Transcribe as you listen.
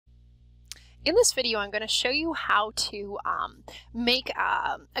In this video, I'm going to show you how to make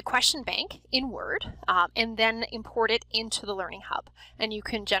a question bank in Word and then import it into the Learning Hub. And you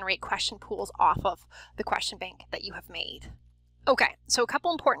can generate question pools off of the question bank that you have made. Okay, so a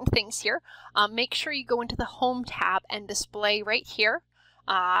couple important things here. Make sure you go into the Home tab and display right here.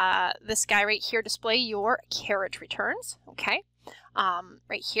 This guy right here, display your carriage returns. Okay.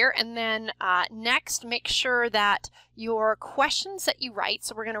 Right here, and then next make sure that your questions that you write,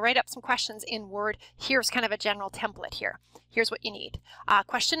 so we're going to write up some questions in Word. Here's kind of a general template here. Here's what you need.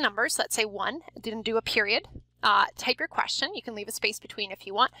 Question numbers, let's say 1, didn't do a period. Type your question, you can leave a space between if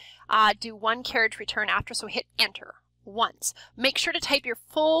you want. Do 1 carriage return after, so hit enter once. Make sure to type your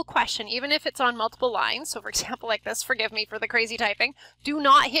full question, even if it's on multiple lines. So for example, like this, forgive me for the crazy typing. Do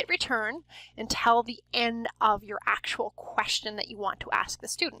not hit return until the end of your actual question that you want to ask the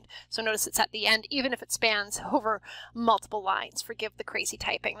student. So notice it's at the end, even if it spans over multiple lines. Forgive the crazy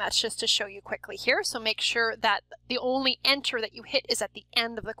typing. That's just to show you quickly here. So make sure that the only enter that you hit is at the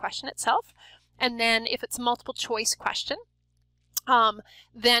end of the question itself. And then if it's a multiple choice question,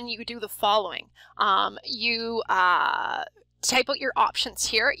 then you do the following. You type out your options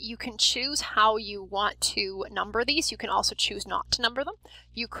here. You can choose how you want to number these. You can also choose not to number them.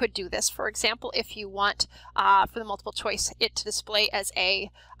 You could do this, for example, if you want for the multiple choice it to display as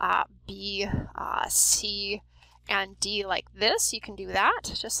A, B, C, and D like this. You can do that,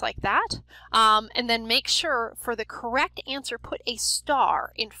 just like that. And then make sure for the correct answer, put a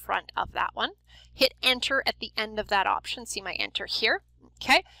star in front of that one. Hit enter at the end of that option. See my enter here.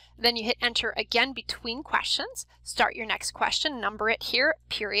 Okay. Then you hit enter again between questions. Start your next question, number it here,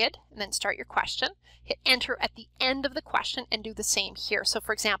 period, and then start your question. Hit enter at the end of the question and do the same here. So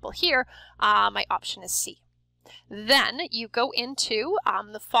for example, here, my option is C. Then you go into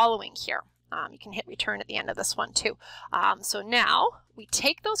the following here. You can hit return at the end of this one too. So now we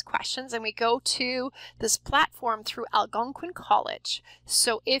take those questions and we go to this platform through Algonquin College.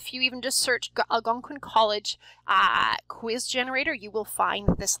 So if you even just search Algonquin College quiz generator, you will find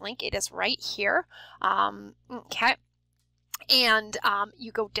this link. It is right here. Okay. And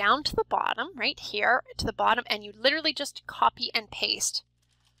you go down to the bottom, right here to the bottom, and you literally just copy and paste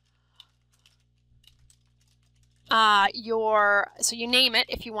so you name it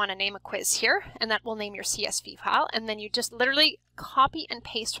if you want to name a quiz here, and that will name your CSV file, and then you just literally copy and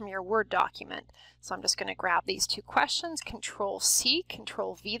paste from your Word document. So I'm just going to grab these 2 questions, Control C,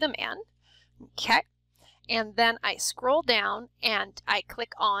 Control V them in, okay, and then I scroll down and I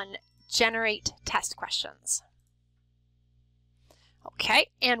click on Generate Test Questions. Okay,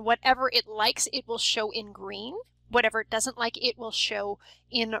 and whatever it likes, it will show in green. Whatever it doesn't like, it will show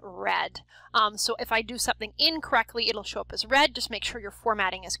in red. So if I do something incorrectly, it'll show up as red. Just make sure your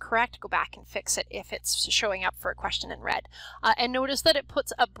formatting is correct. Go back and fix it if it's showing up for a question in red. And notice that it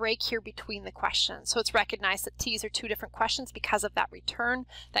puts a break here between the questions. So it's recognized that these are 2 different questions because of that return,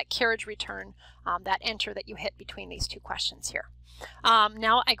 that carriage return, that enter that you hit between these 2 questions here.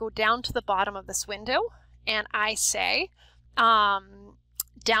 Now I go down to the bottom of this window and I say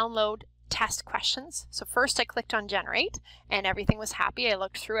download test questions. So first I clicked on generate and everything was happy. I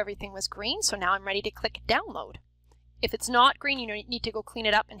looked through, everything was green. So now I'm ready to click download. If it's not green, you need to go clean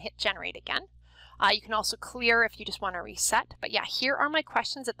it up and hit generate again. You can also clear if you just want to reset. But yeah, here are my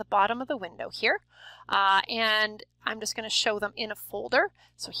questions at the bottom of the window here. And I'm just going to show them in a folder.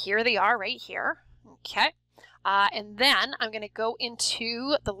 So here they are right here. Okay. And then I'm going to go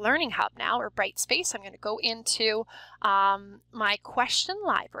into the Learning Hub now, or Brightspace. I'm going to go into my question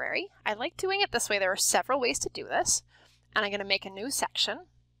library. I like doing it this way. There are several ways to do this. And I'm going to make a new section.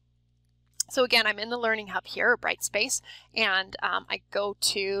 So again, I'm in the Learning Hub here, or Brightspace, and I go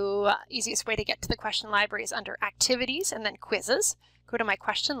to, easiest way to get to the question library is under Activities and then Quizzes. Go to my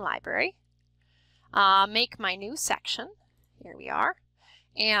question library, make my new section. Here we are.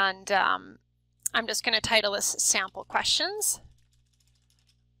 And I'm just going to title this Sample Questions.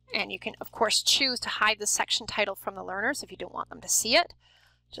 And you can, of course, choose to hide the section title from the learners if you don't want them to see it.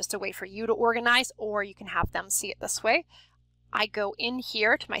 Just a way for you to organize, or you can have them see it this way. I go in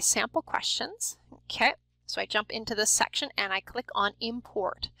here to my sample questions. Okay, so I jump into this section and I click on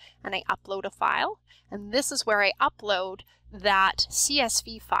Import and I upload a file. And this is where I upload that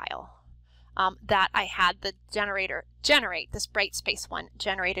CSV file. That I had the generator generate, this Brightspace one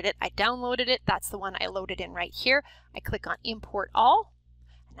generated it. I downloaded it. That's the one I loaded in right here. I click on Import All.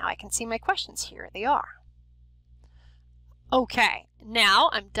 And now I can see my questions. Here they are. Okay, now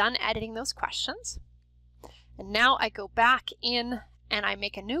I'm done editing those questions. And now I go back in and I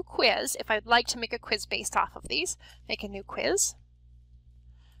make a new quiz. If I'd like to make a quiz based off of these, make a new quiz.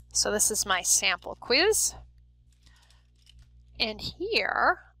 So this is my sample quiz. And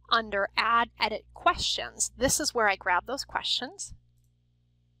here under Add Edit Questions, this is where I grab those questions.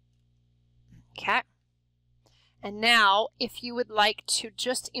 Okay. And now, if you would like to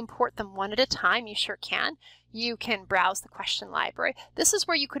just import them one at a time, you sure can. You can browse the question library. This is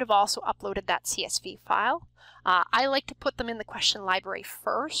where you could have also uploaded that CSV file. I like to put them in the question library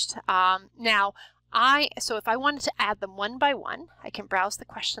first. So if I wanted to add them one by one, I can browse the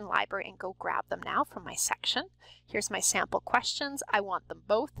question library and go grab them now from my section. Here's my sample questions. I want them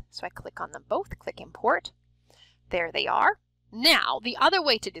both, so I click on them both, click Import. There they are. Now, the other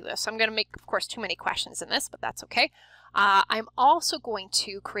way to do this, I'm going to make, of course, too many questions in this, but that's okay. I'm also going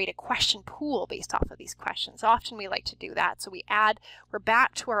to create a question pool based off of these questions. Often we like to do that. So we're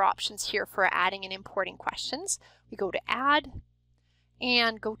back to our options here for adding and importing questions. We go to Add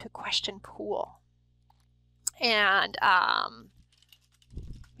and go to Question Pool. And I'm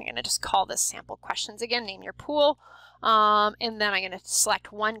going to just call this Sample Questions again, name your pool. And then I'm going to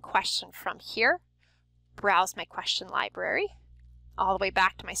select one question from here, browse my question library, all the way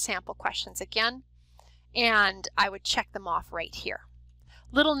back to my sample questions again, and I would check them off right here.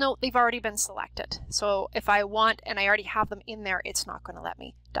 Little note, they've already been selected. So if I want and I already have them in there, it's not going to let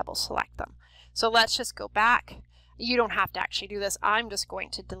me double select them. So let's just go back. You don't have to actually do this. I'm just going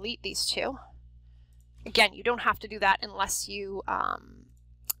to delete these two. Again, you don't have to do that unless you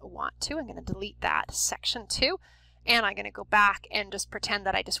want to. I'm going to delete that section 2, and I'm going to go back and just pretend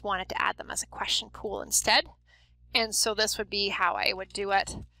that I just wanted to add them as a question pool instead. And so this would be how I would do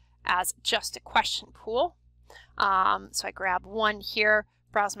it, as just a question pool. So I grab one here,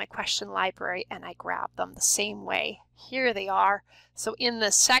 browse my question library, and I grab them the same way. Here they are. So in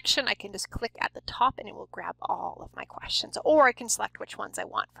this section, I can just click at the top and it will grab all of my questions. Or I can select which ones I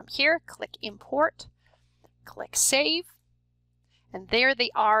want from here, click Import, click Save, and there they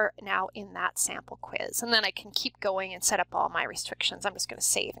are now in that sample quiz. And then I can keep going and set up all my restrictions. I'm just going to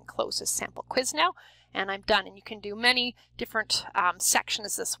save and close this sample quiz now, and I'm done. And you can do many different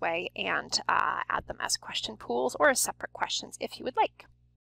sections this way and add them as question pools or as separate questions if you would like.